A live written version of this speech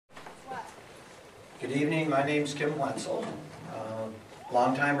Good evening, my name's Kim Wetzel,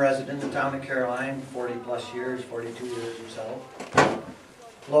 longtime resident of the town of Caroline, 40 plus years, 42 years or so.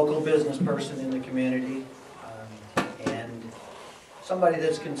 Local business person in the community, and somebody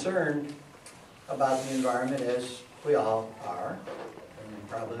that's concerned about the environment, as we all are, and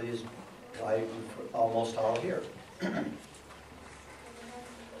probably is why we're almost all here.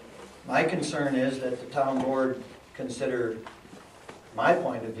 My concern is that the town board consider my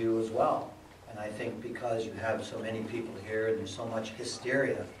point of view as well. And I think because you have so many people here and there's so much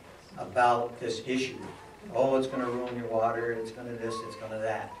hysteria about this issue. Oh, it's going to ruin your water, it's going to this, it's going to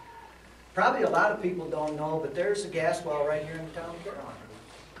that. Probably a lot of people don't know, but there's a gas well right here in the town of Caroline.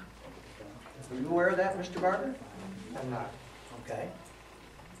 Are you aware of that, Mr. Barber? I'm not. Okay.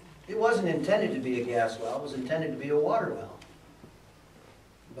 It wasn't intended to be a gas well, it was intended to be a water well.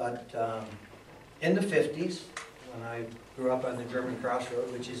 But in the 50s, when I grew up on the German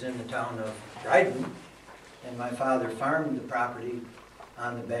Crossroad, which is in the town of Dryden, and my father farmed the property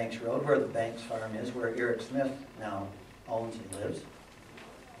on the Banks Road, where the Banks farm is, where Eric Smith now owns and lives.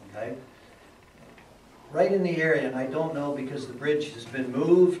 Okay? Right in the area, and I don't know because the bridge has been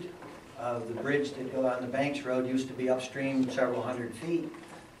moved. The bridge that goes on the Banks Road used to be upstream several hundred feet.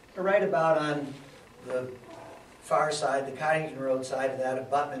 But right about on the far side, the Coddington Road side of that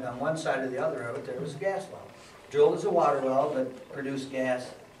abutment, on one side or the other of it, there was a gas well. Drilled as a water well, but produced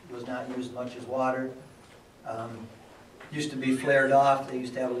gas, was not used much as water. Used to be flared off. They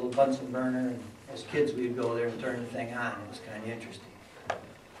used to have a little Bunsen burner, and as kids we'd go there and turn the thing on. It was kind of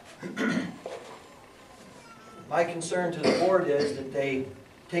interesting. My concern to the board is that they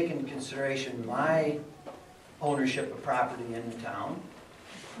take into consideration my ownership of property in the town,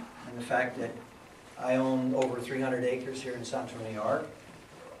 and the fact that I own over 300 acres here in central New York.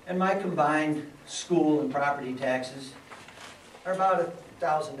 And my combined school and property taxes are about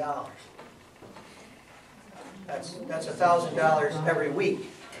 $1,000. That's $1,000 every week.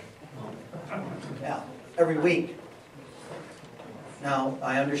 Yeah, every week. Now,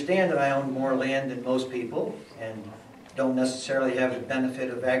 I understand that I own more land than most people and don't necessarily have the benefit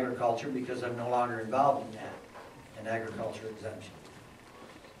of agriculture because I'm no longer involved in that, in agriculture exemption.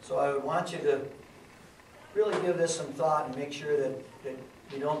 So I would want you to really give this some thought and make sure that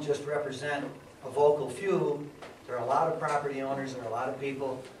you don't just represent a vocal few. There are a lot of property owners, there are a lot of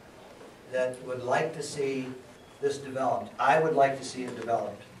people that would like to see this developed. I would like to see it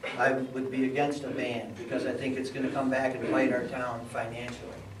developed. I would be against a ban because I think it's going to come back and bite our town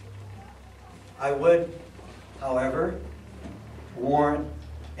financially. I would, however, warrant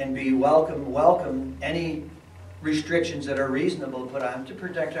and be welcome any restrictions that are reasonable put on to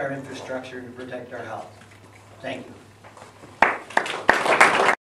protect our infrastructure and to protect our health. Thank you.